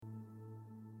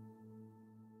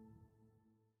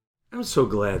I'm so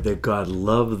glad that God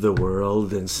loved the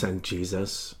world and sent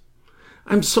Jesus.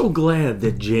 I'm so glad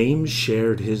that James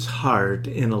shared his heart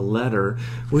in a letter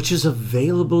which is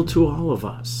available to all of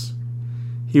us.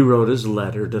 He wrote his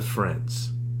letter to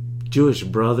friends, Jewish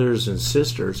brothers and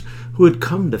sisters who had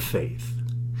come to faith,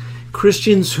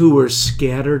 Christians who were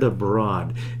scattered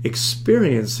abroad,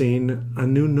 experiencing a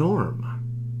new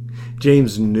norm.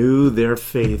 James knew their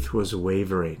faith was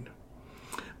wavering,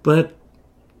 but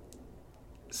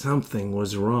something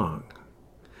was wrong.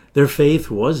 Their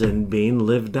faith wasn't being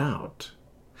lived out.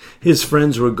 His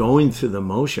friends were going through the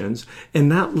motions and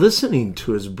not listening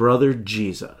to his brother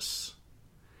Jesus.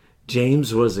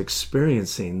 James was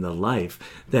experiencing the life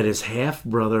that his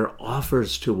half-brother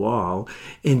offers to all,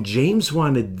 and James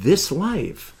wanted this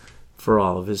life for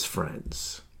all of his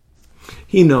friends.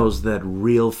 He knows that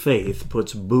real faith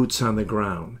puts boots on the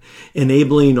ground,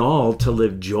 enabling all to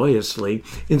live joyously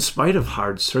in spite of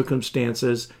hard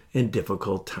circumstances and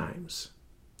difficult times.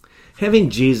 Having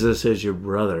Jesus as your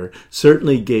brother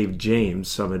certainly gave James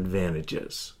some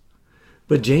advantages.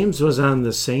 But James was on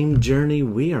the same journey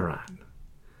we are on,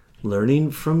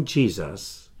 learning from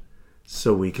Jesus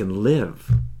so we can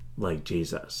live like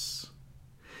Jesus.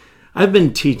 I've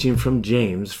been teaching from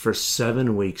James for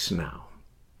 7 weeks now.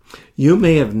 You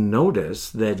may have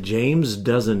noticed that James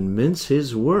doesn't mince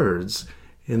his words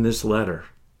in this letter.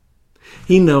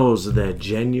 He knows that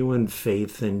genuine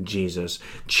faith in Jesus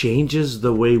changes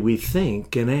the way we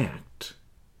think and act.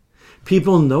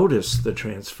 People notice the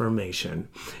transformation,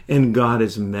 and God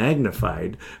is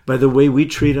magnified by the way we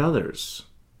treat others.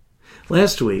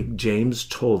 Last week, James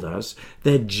told us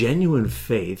that genuine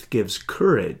faith gives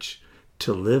courage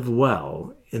to live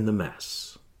well in the mess.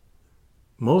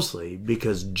 Mostly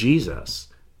because Jesus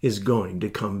is going to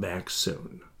come back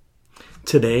soon.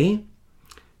 Today,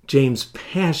 James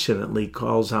passionately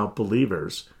calls out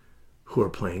believers who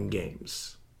are playing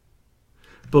games.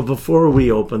 But before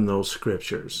we open those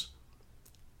scriptures,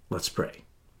 let's pray.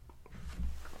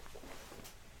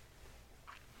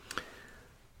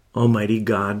 Almighty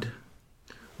God,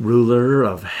 ruler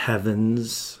of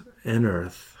heavens and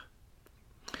earth,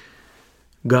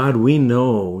 God, we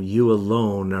know you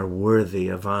alone are worthy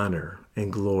of honor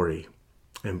and glory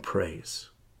and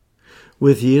praise.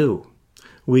 With you,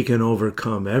 we can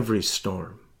overcome every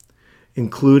storm,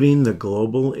 including the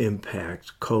global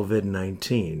impact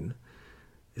COVID-19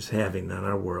 is having on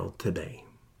our world today.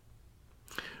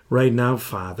 Right now,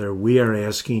 Father, we are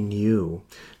asking you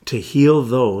to heal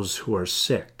those who are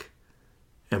sick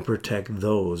and protect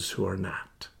those who are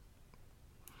not.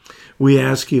 We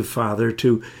ask you, Father,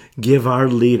 to give our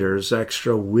leaders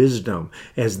extra wisdom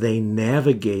as they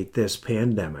navigate this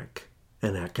pandemic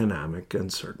and economic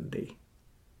uncertainty.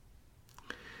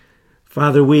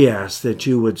 Father, we ask that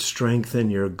you would strengthen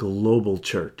your global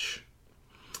church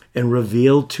and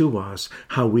reveal to us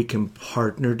how we can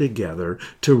partner together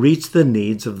to reach the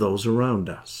needs of those around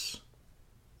us.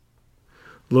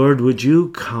 Lord, would you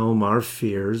calm our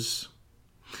fears?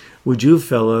 Would you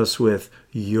fill us with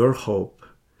your hope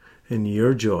and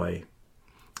your joy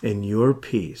and your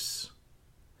peace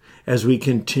as we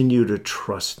continue to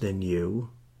trust in you?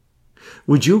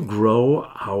 Would you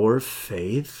grow our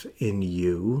faith in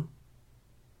you?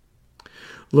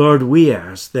 Lord, we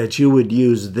ask that you would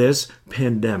use this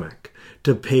pandemic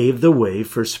to pave the way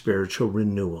for spiritual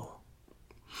renewal.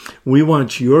 We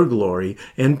want your glory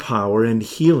and power and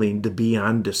healing to be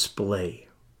on display.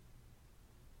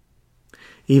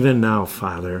 Even now,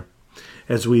 Father,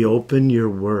 as we open your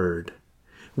word,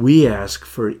 we ask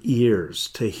for ears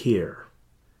to hear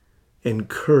and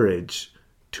courage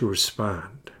to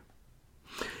respond.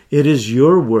 It is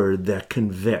your word that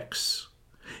convicts,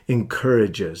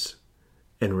 encourages,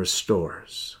 and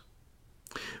restores.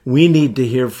 We need to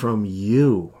hear from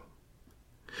you.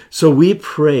 So we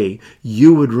pray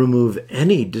you would remove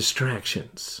any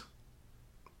distractions.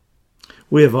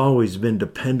 We have always been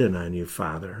dependent on you,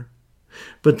 Father,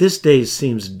 but this day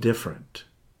seems different.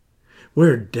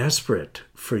 We're desperate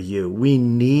for you. We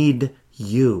need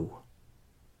you.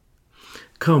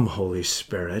 Come, Holy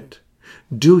Spirit,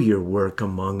 do your work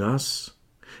among us.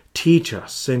 Teach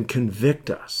us and convict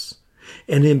us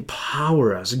and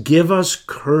empower us. Give us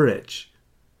courage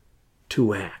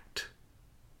to act.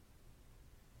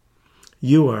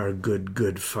 You are a good,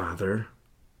 good Father.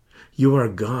 You are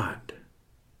God.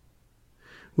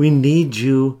 We need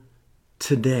you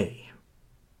today.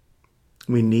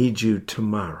 We need you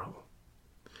tomorrow.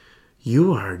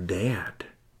 You are Dad.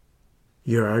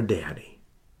 You're our Daddy.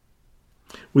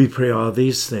 We pray all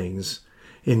these things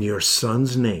in your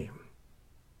Son's name.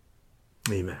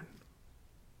 Amen.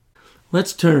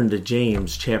 Let's turn to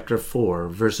James chapter 4,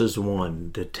 verses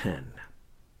 1 to 10.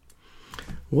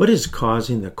 What is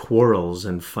causing the quarrels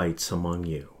and fights among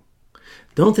you?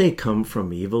 Don't they come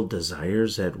from evil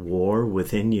desires at war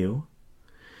within you?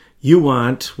 You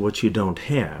want what you don't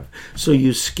have, so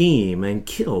you scheme and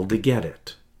kill to get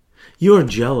it. You are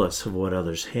jealous of what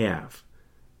others have,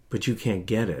 but you can't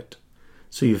get it,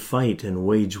 so you fight and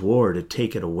wage war to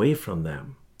take it away from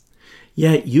them.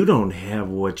 Yet you don't have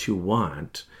what you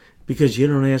want because you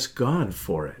don't ask God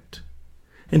for it.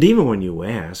 And even when you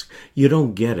ask, you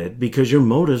don't get it because your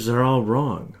motives are all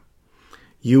wrong.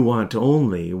 You want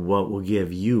only what will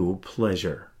give you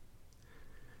pleasure.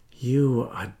 You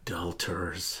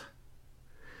adulterers!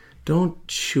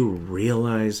 Don't you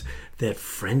realize that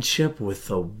friendship with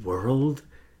the world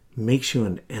makes you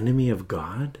an enemy of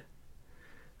God?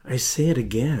 I say it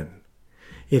again.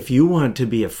 If you want to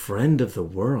be a friend of the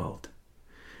world,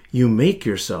 you make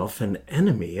yourself an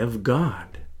enemy of God.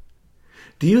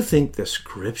 Do you think the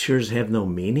scriptures have no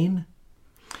meaning?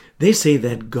 They say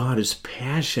that God is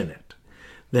passionate,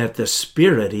 that the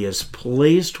Spirit He has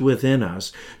placed within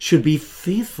us should be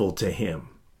faithful to Him,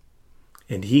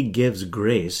 and He gives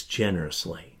grace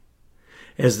generously.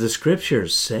 As the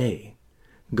scriptures say,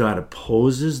 God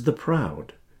opposes the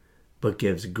proud, but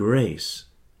gives grace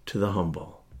to the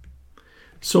humble.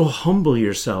 So humble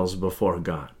yourselves before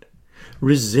God.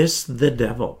 Resist the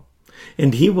devil,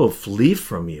 and he will flee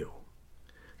from you.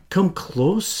 Come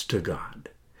close to God,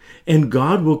 and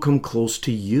God will come close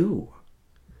to you.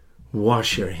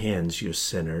 Wash your hands, you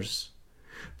sinners.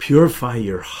 Purify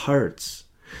your hearts,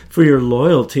 for your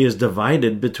loyalty is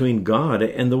divided between God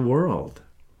and the world.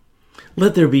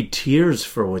 Let there be tears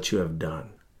for what you have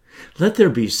done. Let there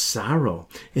be sorrow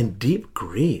and deep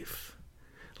grief.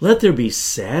 Let there be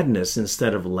sadness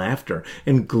instead of laughter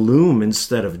and gloom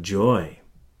instead of joy.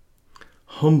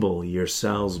 Humble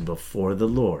yourselves before the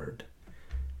Lord,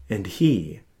 and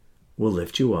He will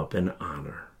lift you up in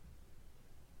honor.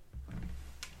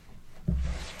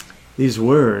 These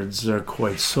words are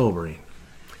quite sobering,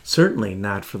 certainly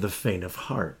not for the faint of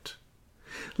heart.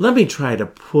 Let me try to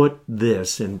put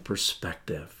this in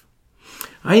perspective.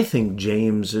 I think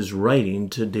James is writing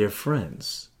to dear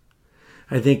friends.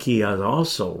 I think he is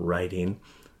also writing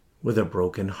with a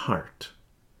broken heart,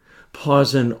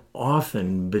 pausing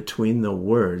often between the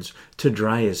words to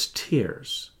dry his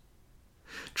tears.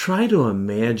 Try to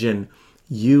imagine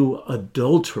you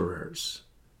adulterers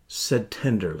said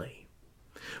tenderly.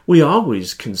 We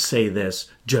always can say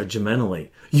this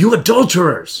judgmentally, you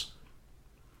adulterers!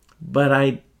 But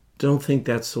I don't think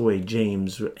that's the way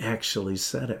James actually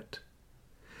said it.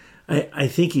 I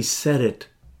think he said it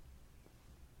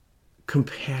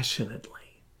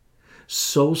compassionately,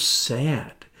 so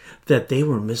sad that they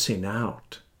were missing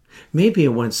out. Maybe it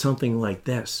went something like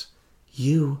this: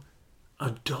 you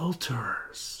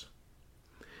adulterers,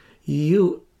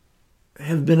 you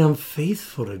have been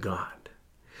unfaithful to God.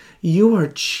 You are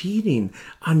cheating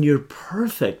on your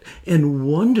perfect and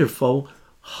wonderful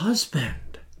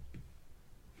husband.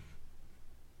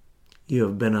 You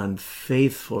have been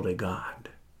unfaithful to God.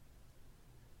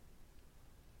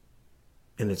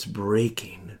 And it's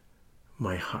breaking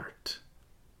my heart.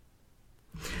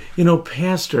 You know,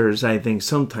 pastors, I think,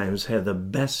 sometimes have the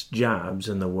best jobs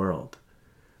in the world.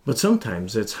 But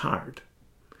sometimes it's hard.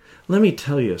 Let me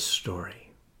tell you a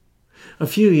story. A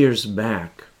few years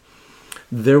back,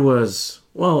 there was,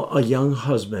 a young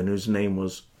husband whose name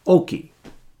was Oki.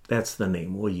 That's the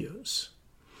name we'll use.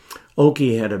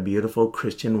 Oki had a beautiful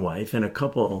Christian wife and a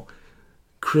couple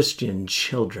Christian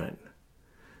children.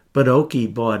 But Oki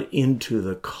bought into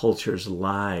the culture's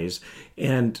lies,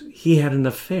 and he had an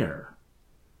affair.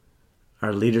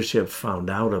 Our leadership found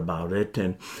out about it,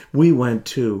 and we went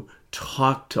to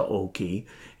talk to Oki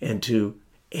and to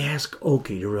ask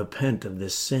Oki to repent of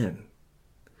this sin.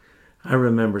 I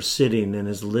remember sitting in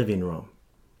his living room,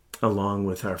 along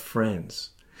with our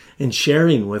friends, and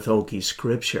sharing with Oki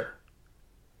scripture.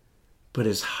 But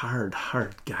his hard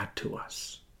heart got to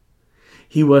us.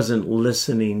 He wasn't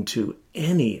listening to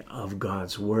any of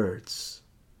God's words.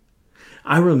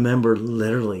 I remember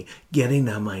literally getting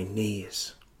on my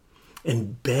knees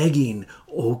and begging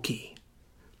Oki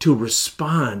to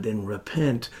respond and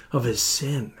repent of his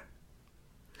sin.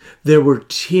 There were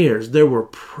tears, there were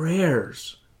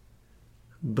prayers,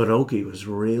 but Oki was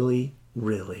really,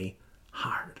 really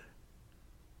hard.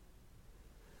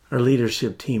 Our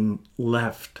leadership team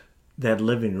left that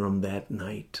living room that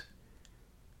night,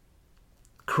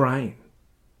 crying,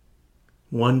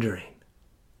 wondering,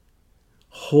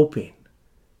 hoping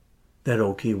that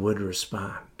Oki would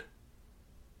respond.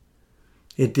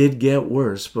 It did get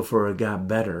worse before it got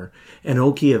better, and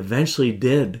Oki eventually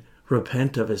did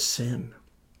repent of his sin.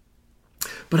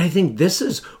 But I think this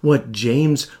is what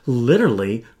James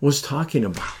literally was talking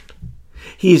about.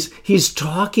 He's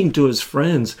talking to his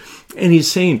friends, and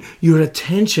he's saying your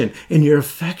attention and your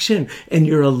affection and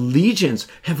your allegiance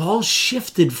have all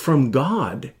shifted from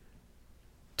God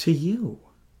to you.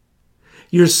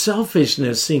 Your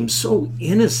selfishness seems so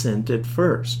innocent at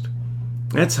first.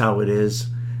 That's how it is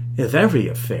with every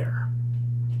affair.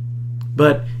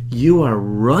 But you are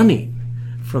running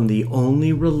from the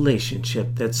only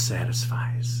relationship that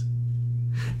satisfies.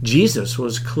 Jesus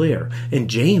was clear, and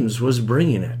James was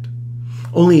bringing it.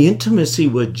 Only intimacy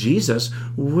with Jesus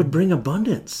would bring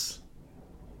abundance.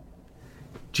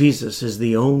 Jesus is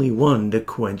the only one to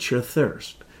quench your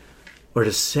thirst or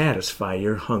to satisfy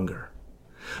your hunger.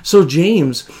 So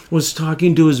James was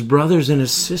talking to his brothers and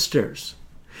his sisters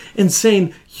and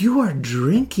saying, you are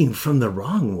drinking from the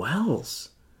wrong wells,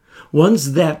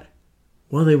 ones that,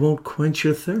 well, they won't quench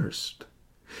your thirst.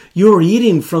 You are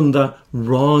eating from the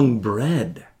wrong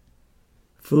bread,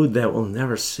 food that will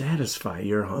never satisfy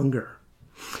your hunger.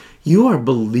 You are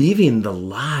believing the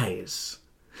lies,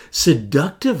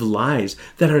 seductive lies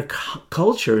that our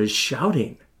culture is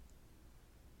shouting.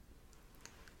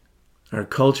 Our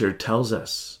culture tells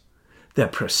us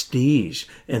that prestige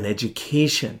and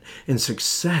education and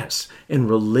success and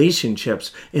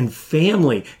relationships and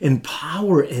family and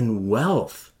power and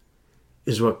wealth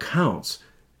is what counts,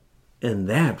 and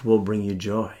that will bring you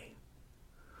joy.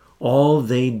 All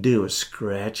they do is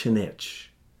scratch an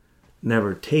itch,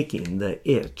 never taking the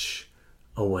itch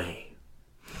away.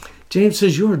 James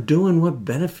says you are doing what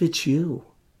benefits you.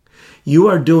 You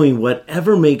are doing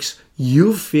whatever makes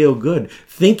you feel good,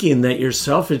 thinking that your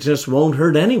selfishness won't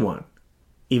hurt anyone,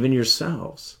 even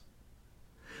yourselves.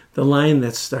 The line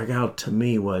that stuck out to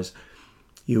me was,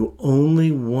 you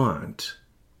only want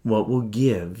what will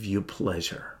give you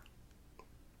pleasure.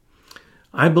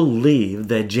 I believe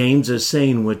that James is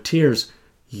saying with tears,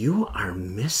 you are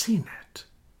missing it.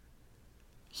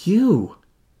 You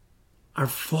are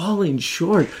falling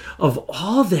short of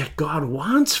all that God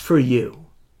wants for you.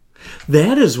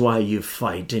 That is why you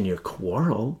fight and you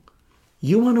quarrel.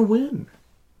 You want to win.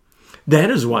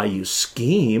 That is why you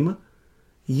scheme.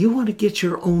 You want to get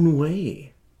your own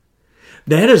way.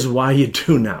 That is why you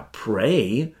do not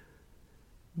pray,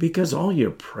 because all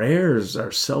your prayers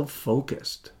are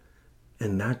self-focused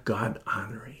and not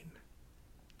God-honoring.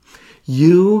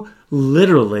 You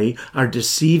literally are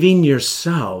deceiving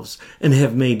yourselves and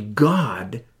have made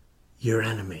God your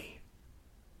enemy.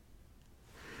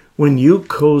 When you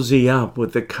cozy up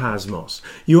with the cosmos,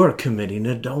 you are committing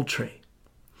adultery.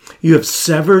 You have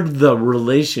severed the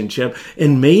relationship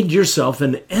and made yourself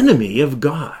an enemy of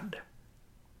God.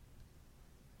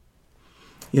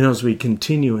 You know, as we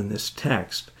continue in this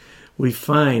text, we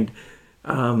find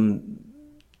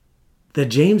that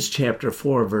James chapter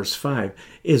 4, verse 5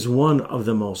 is one of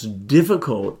the most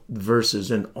difficult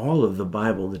verses in all of the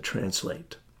Bible to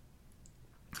translate.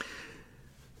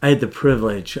 I had the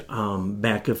privilege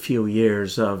back a few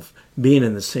years of being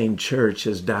in the same church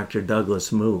as Dr.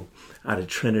 Douglas Moo out of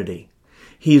Trinity.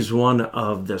 He's one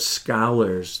of the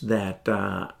scholars that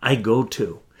I go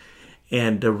to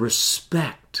and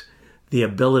respect the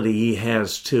ability he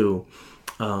has to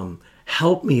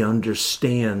help me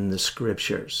understand the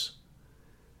scriptures.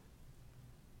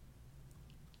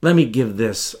 Let me give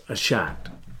this a shot.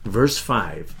 Verse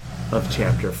 5 of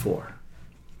chapter 4.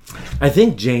 I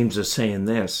think James is saying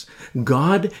this.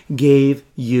 God gave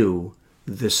you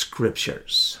the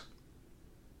scriptures.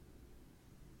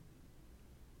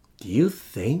 Do you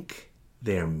think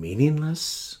they're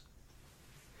meaningless?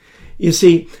 You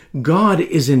see, God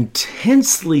is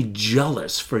intensely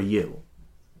jealous for you,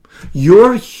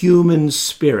 your human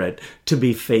spirit, to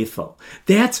be faithful.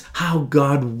 That's how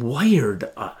God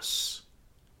wired us.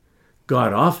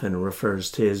 God often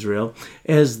refers to Israel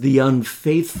as the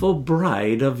unfaithful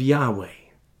bride of Yahweh.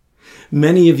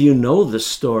 Many of you know the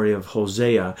story of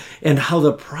Hosea and how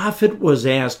the prophet was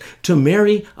asked to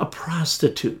marry a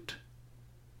prostitute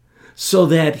so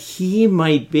that he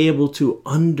might be able to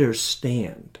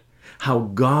understand how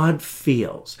God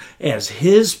feels as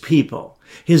his people,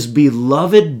 his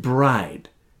beloved bride,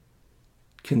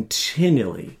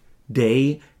 continually,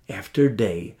 day after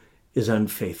day, is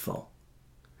unfaithful,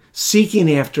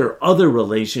 seeking after other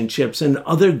relationships and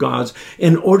other gods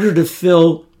in order to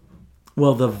fill,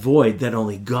 well, the void that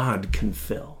only God can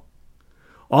fill.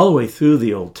 All the way through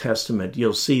the Old Testament,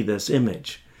 you'll see this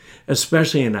image,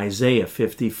 especially in Isaiah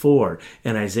 54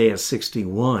 and Isaiah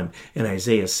 61 and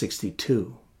Isaiah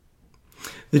 62.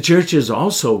 The church is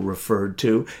also referred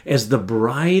to as the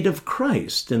bride of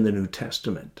Christ in the New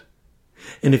Testament.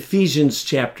 In Ephesians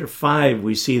chapter 5,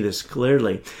 we see this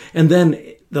clearly. And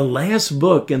then the last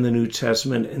book in the New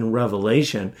Testament, in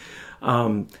Revelation,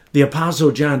 the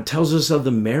Apostle John tells us of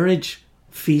the marriage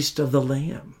feast of the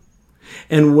Lamb.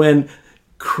 And when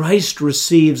Christ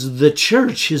receives the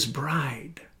church, his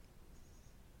bride,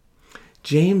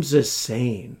 James is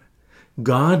saying,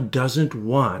 God doesn't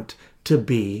want to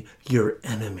be your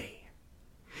enemy.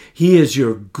 He is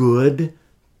your good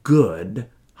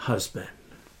husband.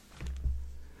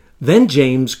 Then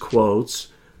James quotes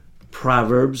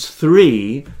Proverbs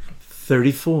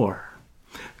 3:34.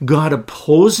 God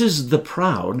opposes the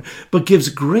proud, but gives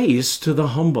grace to the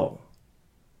humble.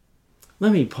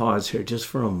 Let me pause here just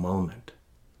for a moment.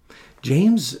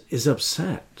 James is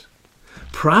upset,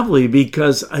 probably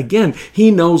because, again,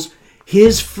 he knows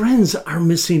his friends are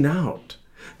missing out.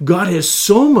 God has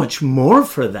so much more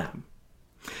for them.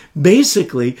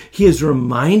 Basically, he is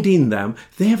reminding them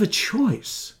they have a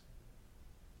choice.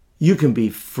 You can be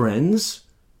friends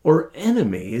or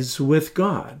enemies with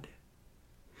God.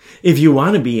 If you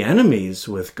want to be enemies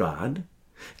with God,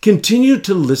 continue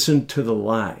to listen to the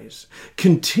lies.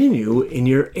 Continue in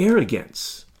your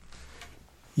arrogance.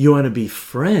 You want to be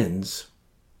friends,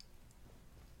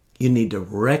 you need to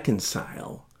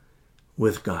reconcile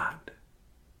with God.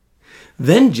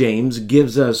 Then James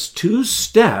gives us 2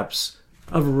 steps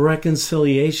of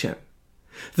reconciliation.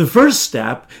 The first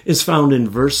step is found in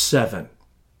verse 7.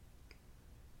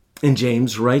 And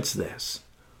James writes this: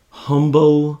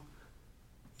 humble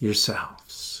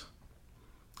yourselves.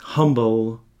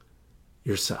 Humble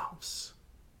yourselves.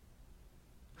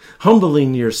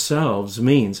 Humbling yourselves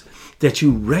means that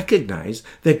you recognize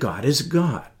that God is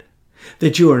God,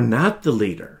 that you are not the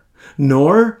leader,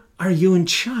 nor are you in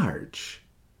charge.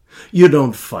 You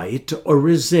don't fight or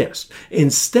resist.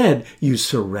 Instead, you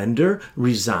surrender,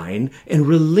 resign, and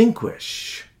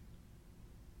relinquish.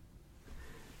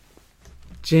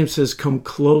 James says, come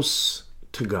close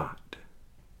to God.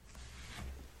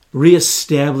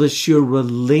 Reestablish your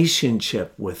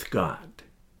relationship with God.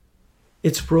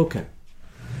 It's broken.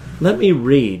 Let me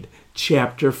read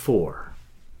chapter 4,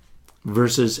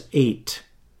 verses 8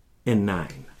 and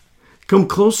 9. Come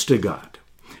close to God,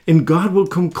 and God will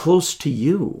come close to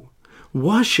you.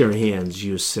 Wash your hands,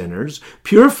 you sinners.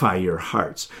 Purify your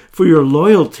hearts, for your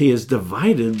loyalty is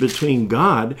divided between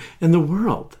God and the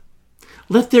world.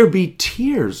 Let there be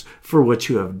tears for what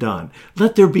you have done.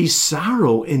 Let there be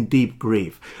sorrow and deep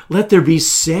grief. Let there be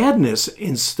sadness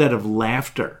instead of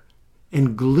laughter,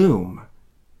 and gloom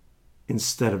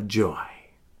instead of joy.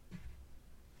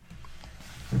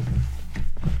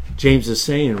 James is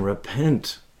saying,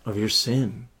 repent of your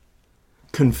sin.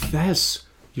 Confess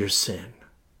your sin.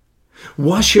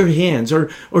 Wash your hands or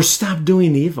stop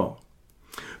doing evil.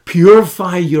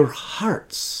 Purify your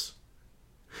hearts.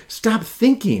 Stop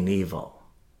thinking evil.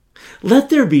 Let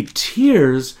there be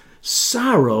tears,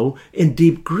 sorrow, and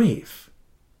deep grief.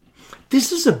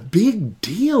 This is a big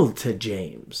deal to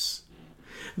James.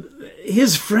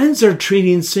 His friends are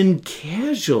treating sin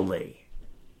casually.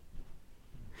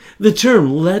 The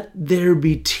term, let there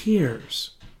be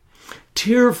tears,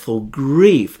 tearful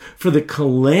grief for the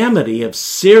calamity of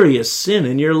serious sin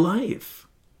in your life.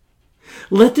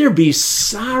 Let there be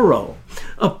sorrow,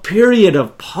 a period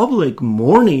of public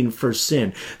mourning for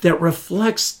sin that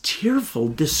reflects tearful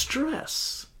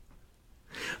distress.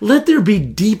 Let there be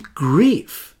deep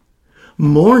grief,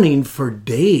 mourning for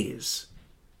days,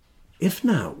 if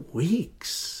not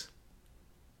weeks.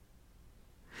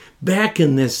 Back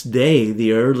in this day,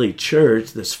 the early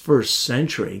church, this first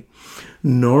century,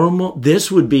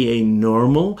 this would be a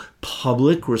normal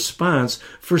public response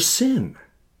for sin.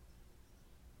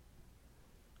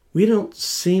 We don't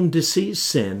seem to see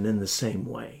sin in the same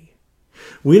way.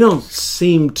 We don't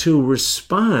seem to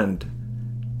respond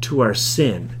to our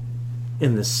sin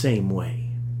in the same way.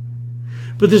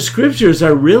 But the scriptures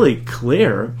are really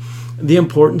clear, the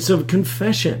importance of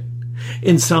confession.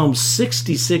 In Psalm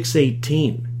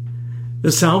 66:18,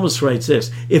 the psalmist writes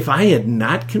this: if I had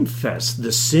not confessed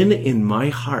the sin in my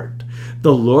heart,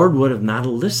 the Lord would have not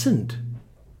listened.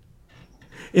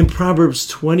 In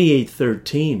Proverbs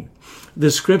 28:13,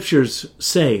 the scriptures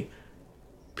say,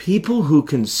 people who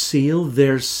conceal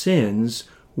their sins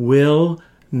will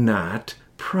not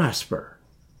prosper.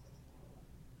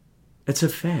 It's a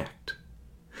fact.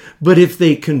 But if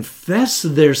they confess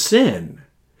their sin,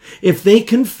 if they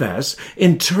confess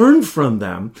and turn from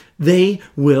them, they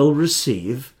will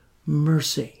receive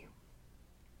mercy.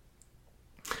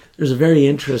 There's a very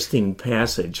interesting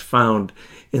passage found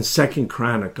in 2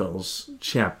 Chronicles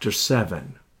chapter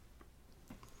 7.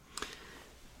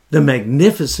 The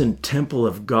magnificent temple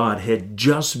of God had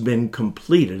just been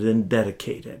completed and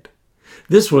dedicated.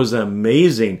 This was an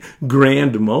amazing,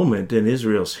 grand moment in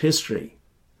Israel's history.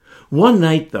 One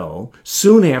night, though,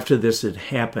 soon after this had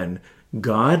happened,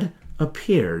 God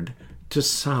appeared to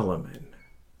Solomon.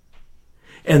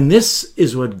 And this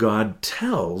is what God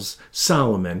tells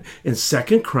Solomon in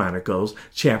 2 Chronicles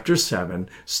chapter 7,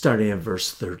 starting at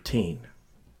verse 13.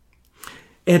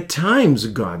 At times,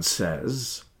 God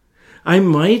says, I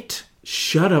might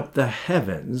shut up the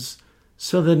heavens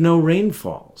so that no rain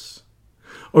falls,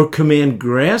 or command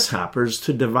grasshoppers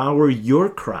to devour your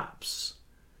crops,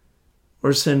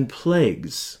 or send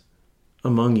plagues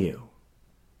among you.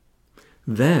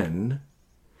 Then,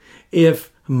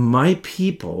 if my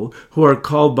people who are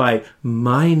called by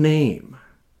my name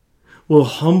will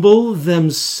humble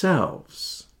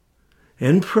themselves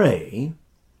and pray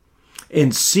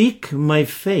and seek my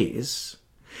face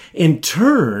and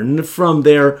turn from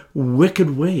their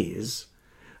wicked ways,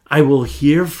 I will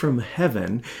hear from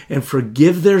heaven and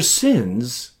forgive their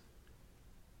sins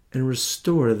and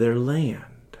restore their land.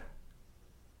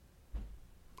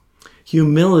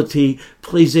 Humility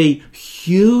plays a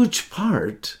huge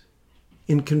part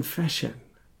in confession.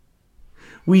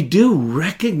 We do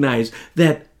recognize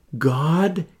that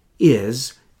God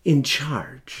is in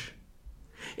charge,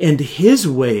 and His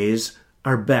ways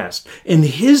are best, and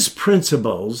His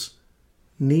principles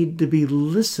need to be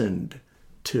listened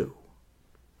to.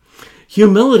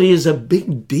 Humility is a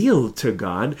big deal to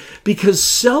God because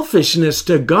selfishness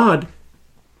to God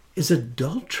is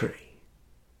adultery.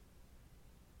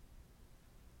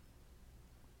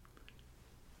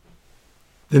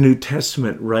 The New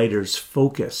Testament writers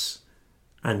focus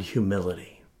on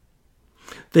humility.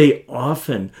 They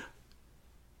often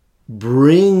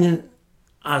bring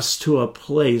us to a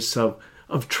place of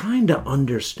trying to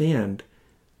understand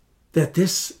that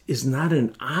this is not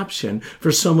an option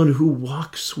for someone who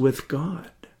walks with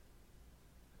God.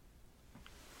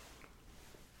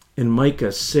 In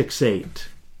Micah 6:8,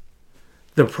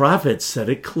 the prophet said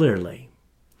it clearly.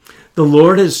 The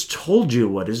Lord has told you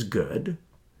what is good,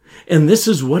 and this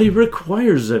is what He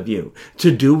requires of you,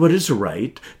 to do what is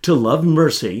right, to love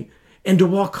mercy, and to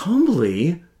walk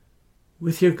humbly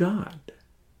with your God.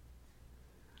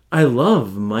 I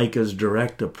love Micah's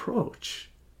direct approach.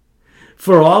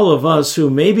 For all of us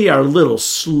who maybe are a little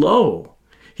slow,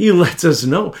 he lets us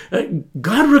know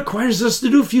God requires us to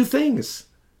do a few things.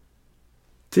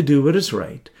 To do what is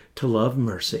right, to love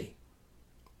mercy,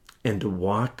 and to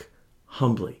walk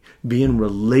humbly, be in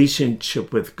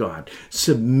relationship with God,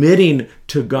 submitting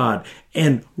to God,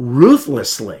 and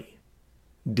ruthlessly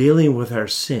dealing with our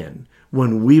sin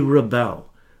when we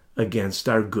rebel against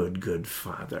our good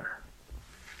Father.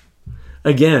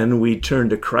 Again, we turn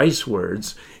to Christ's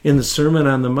words in the Sermon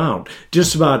on the Mount.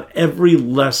 Just about every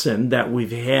lesson that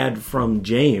we've had from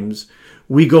James,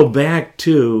 we go back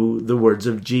to the words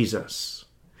of Jesus.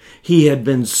 He had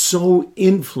been so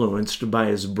influenced by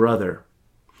his brother.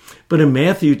 But in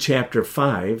Matthew chapter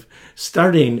 5,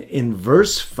 starting in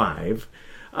verse 5,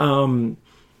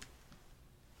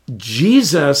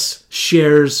 Jesus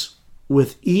shares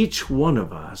with each one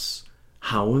of us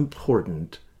how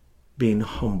important being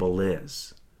humble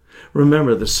is.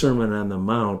 Remember, the Sermon on the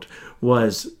Mount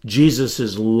was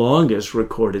Jesus' longest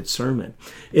recorded sermon.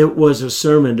 It was a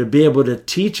sermon to be able to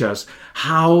teach us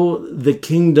how the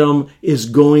kingdom is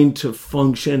going to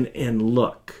function and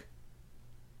look.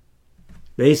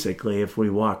 Basically, if we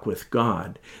walk with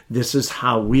God, this is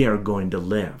how we are going to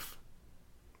live.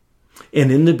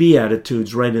 And in the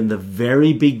Beatitudes, right in the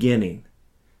very beginning,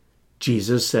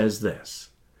 Jesus says this: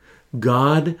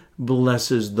 God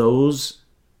blesses those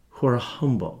who are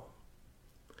humble,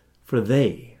 for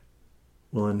they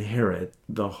will inherit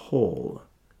the whole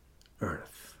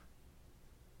earth.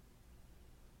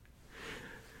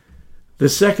 The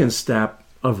second step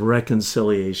of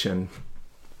reconciliation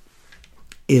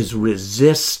is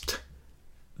resist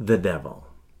the devil.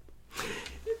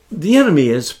 The enemy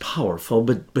is powerful,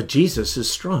 but Jesus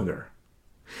is stronger.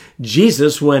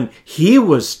 Jesus, when he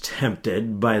was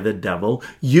tempted by the devil,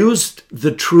 used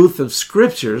the truth of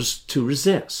Scriptures to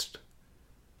resist.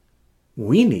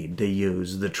 We need to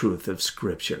use the truth of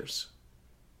Scriptures.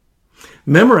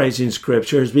 Memorizing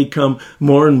Scripture has become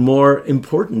more and more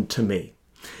important to me.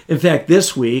 In fact,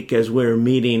 this week, as we're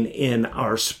meeting in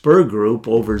our Spur group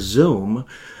over Zoom,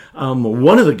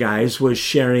 one of the guys was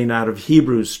sharing out of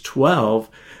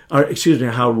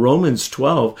how Romans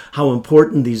 12, how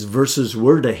important these verses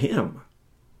were to him.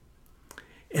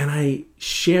 And I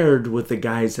shared with the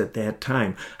guys at that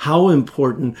time how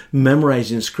important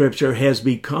memorizing Scripture has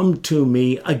become to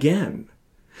me again.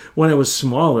 When I was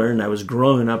smaller and I was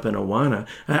growing up in Awana,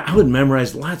 I would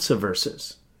memorize lots of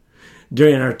verses.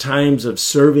 During our times of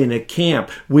serving at camp,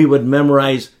 we would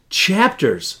memorize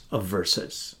chapters of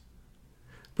verses.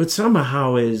 But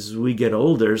somehow as we get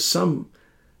older,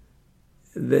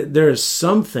 there is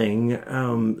something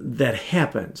that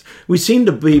happens. We seem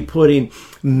to be putting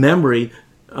memory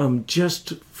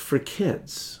just for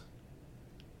kids.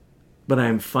 But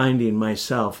I'm finding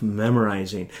myself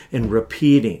memorizing and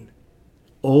repeating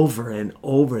over and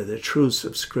over the truths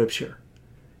of Scripture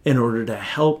in order to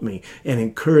help me and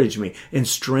encourage me and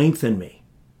strengthen me.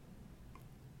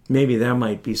 Maybe that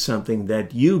might be something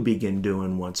that you begin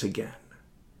doing once again.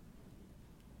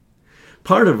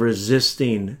 Part of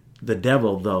resisting the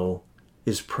devil, though,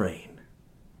 is praying.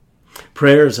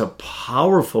 Prayer is a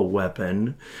powerful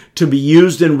weapon to be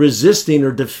used in resisting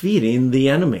or defeating the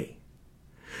enemy.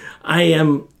 I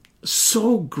am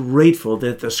so grateful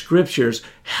that the Scriptures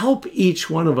help each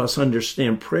one of us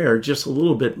understand prayer just a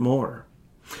little bit more.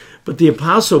 But the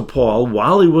Apostle Paul,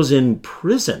 while he was in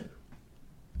prison,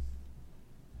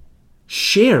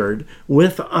 shared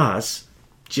with us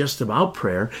just about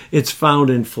prayer. It's found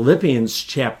in Philippians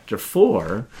chapter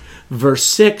 4, verse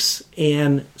 6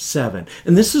 and 7.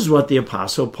 And this is what the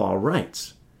Apostle Paul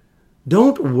writes.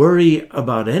 Don't worry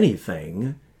about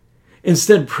anything.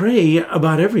 Instead, pray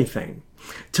about everything.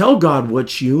 Tell God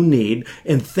what you need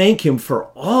and thank Him for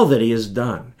all that He has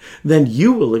done. Then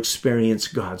you will experience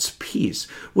God's peace,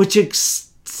 which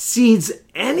exceeds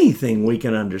anything we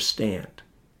can understand.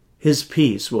 His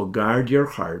peace will guard your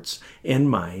hearts and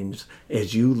minds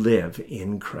as you live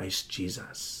in Christ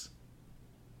Jesus.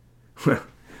 Well,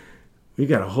 we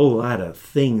got a whole lot of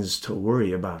things to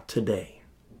worry about today.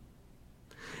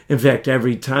 In fact,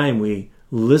 every time we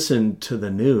listen to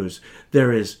the news,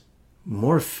 there is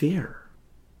more fear.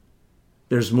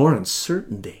 There's more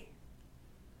uncertainty.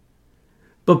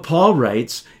 But Paul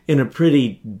writes, in a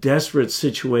pretty desperate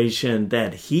situation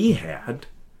that he had,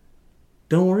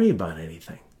 don't worry about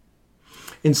anything.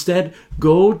 Instead,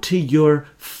 go to your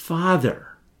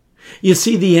Father. You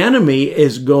see, the enemy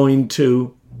is going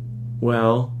to,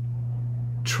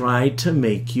 try to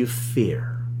make you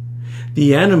fear.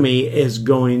 The enemy is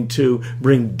going to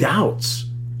bring doubts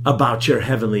about your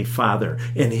Heavenly Father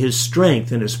and His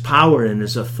strength and His power and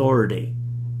His authority.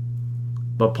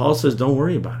 But Paul says, don't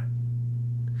worry about it.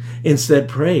 Instead,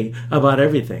 pray about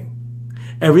everything.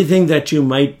 Everything that you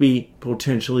might be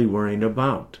potentially worrying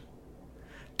about.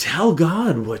 Tell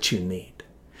God what you need.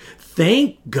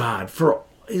 Thank God for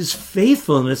His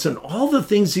faithfulness and all the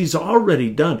things He's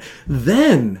already done.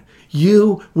 Then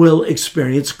you will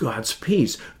experience God's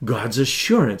peace, God's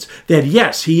assurance that,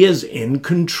 yes, He is in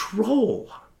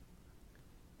control.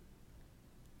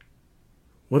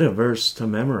 What a verse to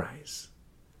memorize.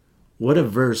 What a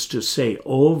verse to say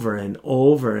over and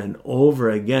over and over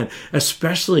again,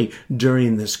 especially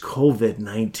during this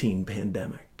COVID-19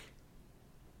 pandemic.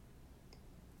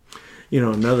 You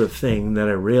know, another thing that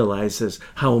I realize is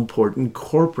how important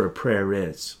corporate prayer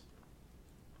is.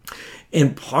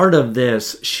 And part of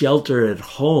this shelter at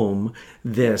home,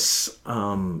 this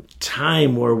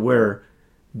time where we're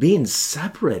being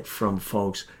separate from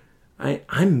folks,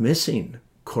 I'm missing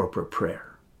corporate prayer.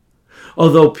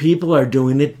 Although people are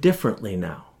doing it differently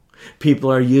now.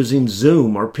 People are using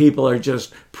Zoom, or people are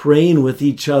just praying with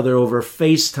each other over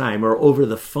FaceTime or over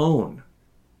the phone.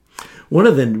 One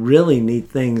of the really neat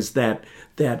things that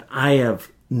I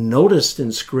have noticed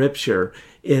in Scripture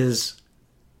is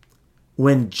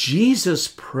when Jesus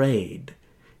prayed,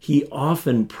 He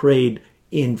often prayed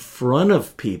in front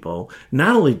of people,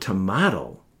 not only to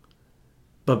model,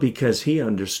 but because He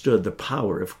understood the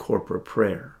power of corporate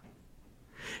prayer.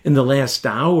 In the last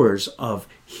hours of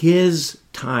His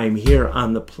time here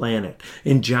on the planet,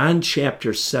 in John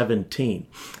chapter 17,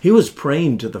 He was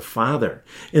praying to the Father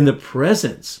in the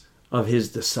presence of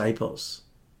His disciples.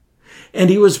 And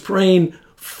He was praying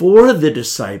for the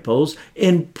disciples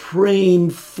and praying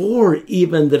for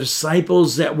even the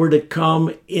disciples that were to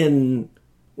come in,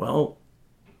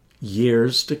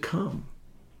 years to come.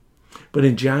 But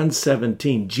in John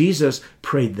 17, Jesus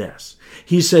prayed this.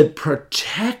 He said,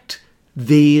 protect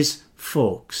these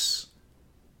folks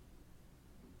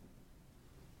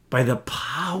by the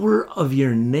power of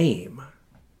your name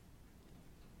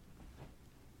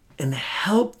and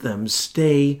help them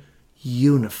stay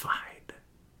unified.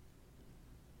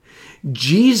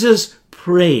 Jesus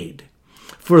prayed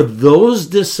for those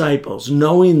disciples,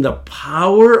 knowing the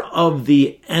power of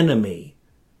the enemy,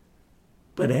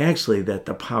 but actually that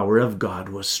the power of God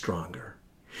was stronger.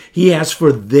 He asked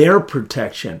for their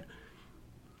protection.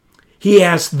 He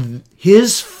asked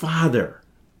His Father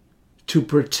to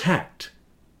protect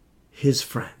His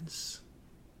friends.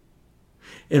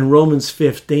 In Romans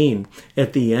 15,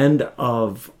 at the end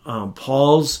of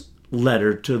Paul's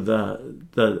letter to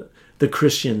the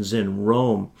Christians in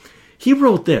Rome, he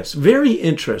wrote this, very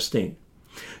interesting.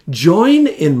 Join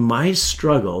in my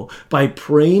struggle by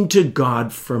praying to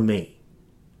God for me.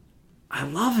 I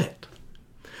love it.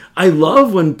 I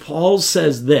love when Paul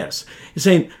says this. He's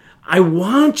saying, I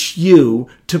want you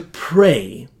to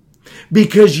pray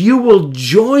because you will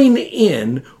join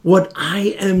in what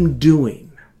I am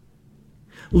doing.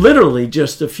 Literally,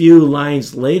 just a few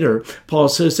lines later, Paul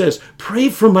says this, pray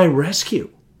for my rescue.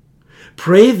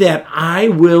 Pray that I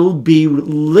will be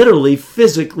literally,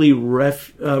 physically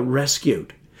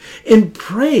rescued. And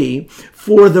pray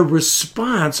for the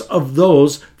response of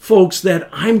those folks that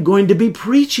I'm going to be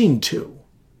preaching to.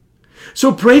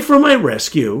 So pray for my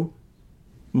rescue,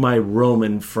 my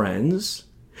Roman friends,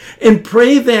 and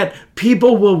pray that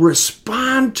people will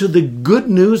respond to the good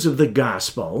news of the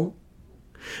gospel.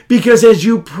 Because as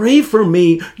you pray for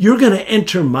me, you're going to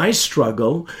enter my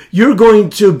struggle. You're going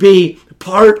to be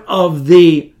part of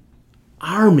the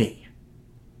army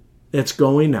that's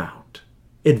going out,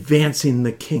 advancing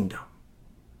the kingdom.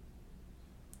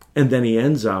 And then he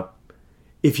ends up,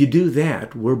 if you do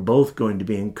that, we're both going to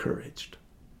be encouraged.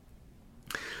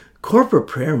 Corporate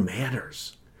prayer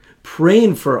matters.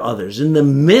 Praying for others in the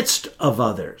midst of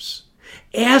others.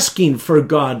 Asking for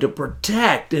God to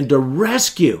protect and to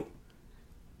rescue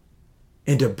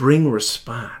and to bring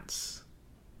response.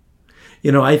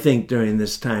 You know, I think during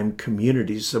this time,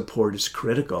 community support is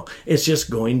critical. It's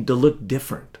just going to look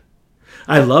different.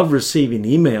 I love receiving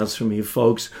emails from you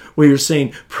folks where you're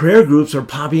saying prayer groups are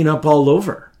popping up all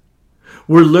over.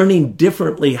 We're learning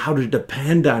differently how to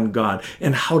depend on God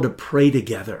and how to pray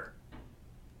together.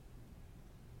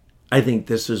 I think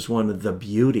this is one of the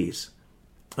beauties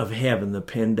of having the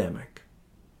pandemic.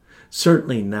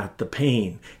 Certainly not the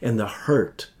pain and the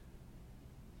hurt,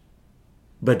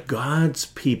 but God's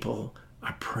people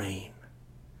are praying.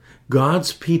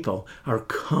 God's people are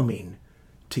coming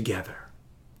together.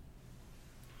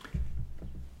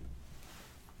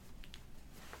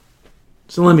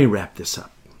 So let me wrap this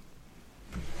up.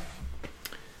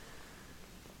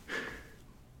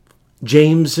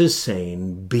 James is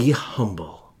saying, be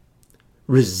humble,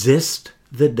 resist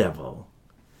the devil,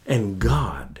 and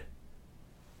God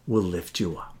will lift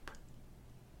you up.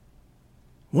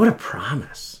 What a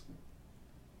promise.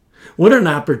 What an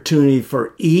opportunity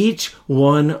for each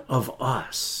one of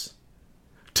us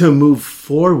to move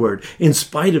forward in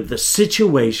spite of the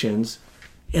situations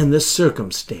and the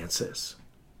circumstances.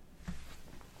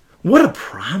 What a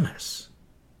promise.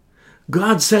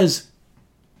 God says,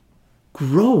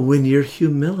 grow in your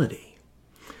humility.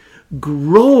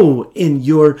 Grow in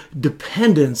your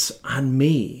dependence on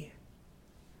me.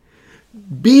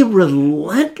 Be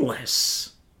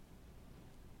relentless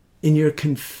in your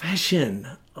confession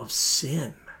of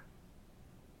sin.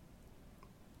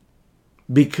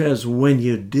 Because when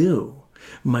you do,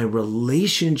 my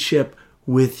relationship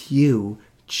with you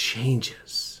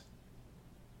changes.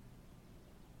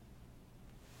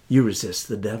 You resist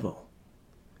the devil.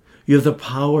 You have the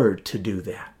power to do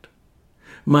that.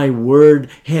 My word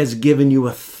has given you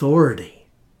authority,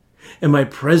 and my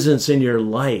presence in your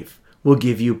life will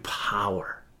give you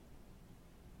power.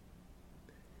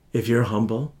 If you're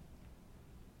humble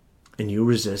and you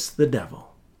resist the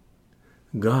devil,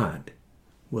 God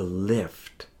will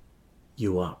lift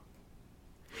you up.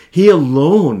 He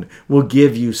alone will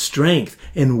give you strength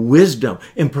and wisdom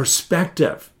and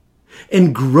perspective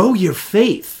and grow your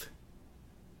faith.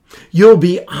 You'll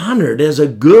be honored as a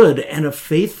good and a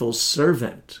faithful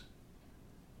servant.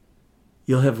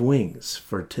 You'll have wings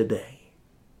for today.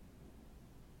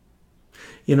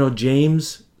 You know,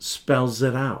 James spells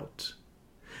it out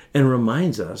and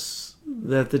reminds us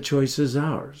that the choice is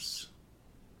ours.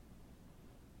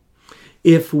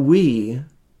 If we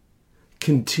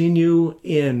continue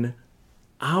in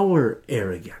our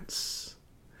arrogance,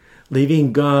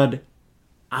 leaving God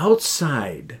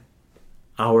outside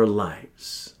our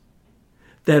lives,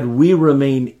 that we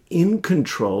remain in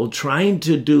control, trying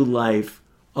to do life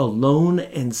alone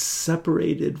and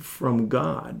separated from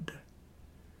God,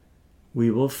 we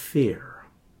will fear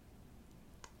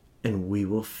and we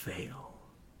will fail.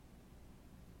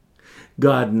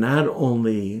 God not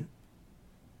only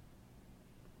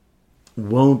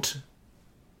won't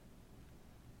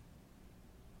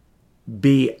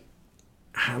be,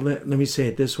 let me say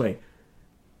it this way,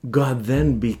 God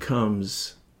then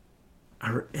becomes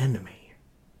our enemy.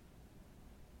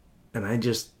 And I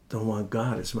just don't want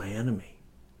God as my enemy.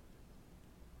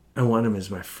 I want him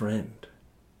as my friend.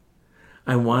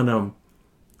 I want him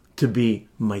to be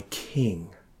my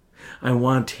king. I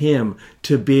want him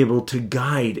to be able to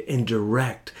guide and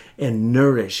direct and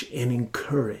nourish and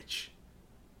encourage.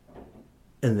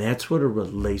 And that's what a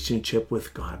relationship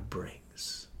with God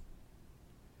brings.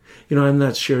 You know, I'm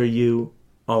not sure you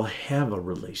all have a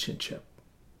relationship.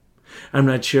 I'm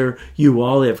not sure you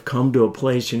all have come to a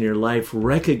place in your life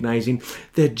recognizing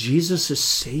that Jesus is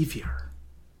Savior,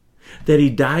 that he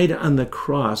died on the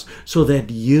cross so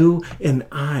that you and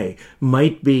I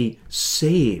might be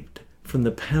saved from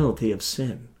the penalty of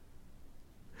sin.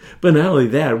 But not only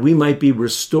that, we might be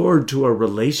restored to a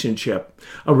relationship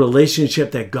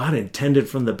that God intended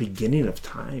from the beginning of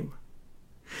time.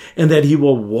 And that he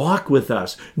will walk with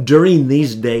us during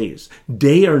these days,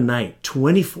 day or night,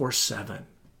 24/7.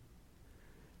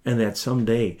 And that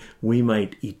someday we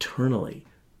might eternally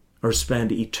or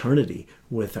spend eternity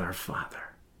with our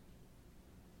Father.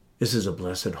 This is a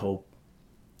blessed hope.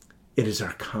 It is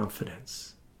our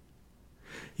confidence.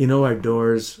 You know, our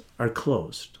doors are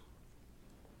closed,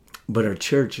 but our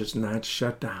church is not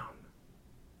shut down.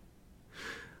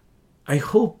 I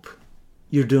hope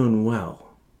you're doing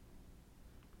well.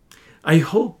 I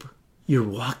hope you're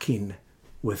walking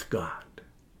with God.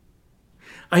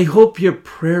 I hope your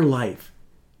prayer life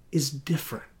is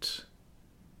different.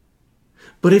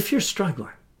 But if you're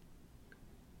struggling,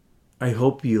 I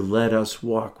hope you let us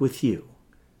walk with you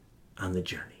on the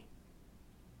journey.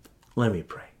 Let me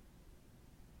pray.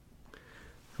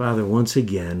 Father, once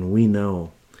again, we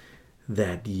know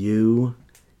that you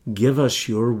give us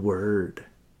your word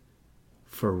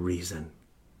for a reason.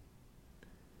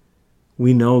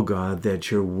 We know, God,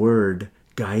 that your word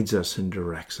guides us and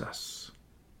directs us.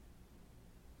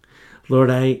 Lord,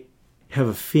 I have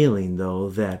a feeling, though,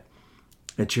 that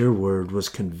your word was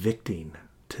convicting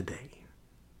today.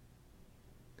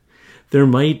 There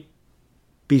might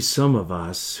be some of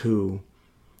us who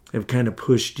have kind of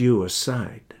pushed you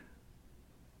aside.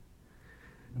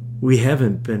 We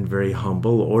haven't been very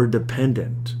humble or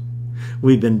dependent.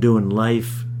 We've been doing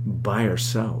life by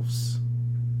ourselves.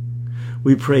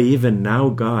 We pray even now,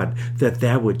 God,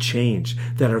 that would change,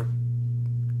 that our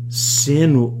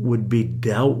sin would be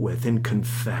dealt with and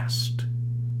confessed.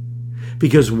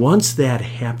 Because once that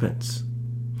happens,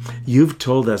 you've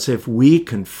told us if we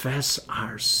confess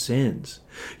our sins,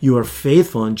 you are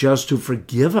faithful and just to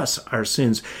forgive us our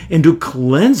sins and to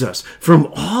cleanse us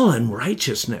from all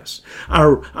unrighteousness.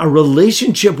 Our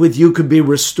relationship with you could be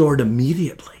restored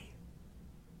immediately.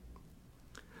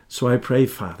 So I pray,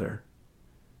 Father,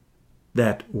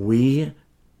 that we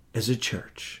as a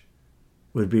church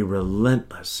would be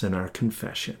relentless in our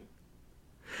confession,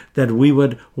 that we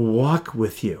would walk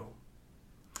with you,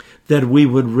 that we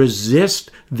would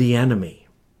resist the enemy,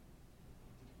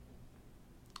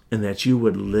 and that you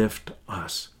would lift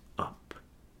us up.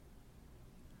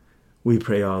 We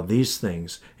pray all these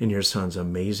things in your Son's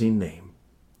amazing name.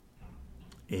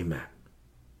 Amen.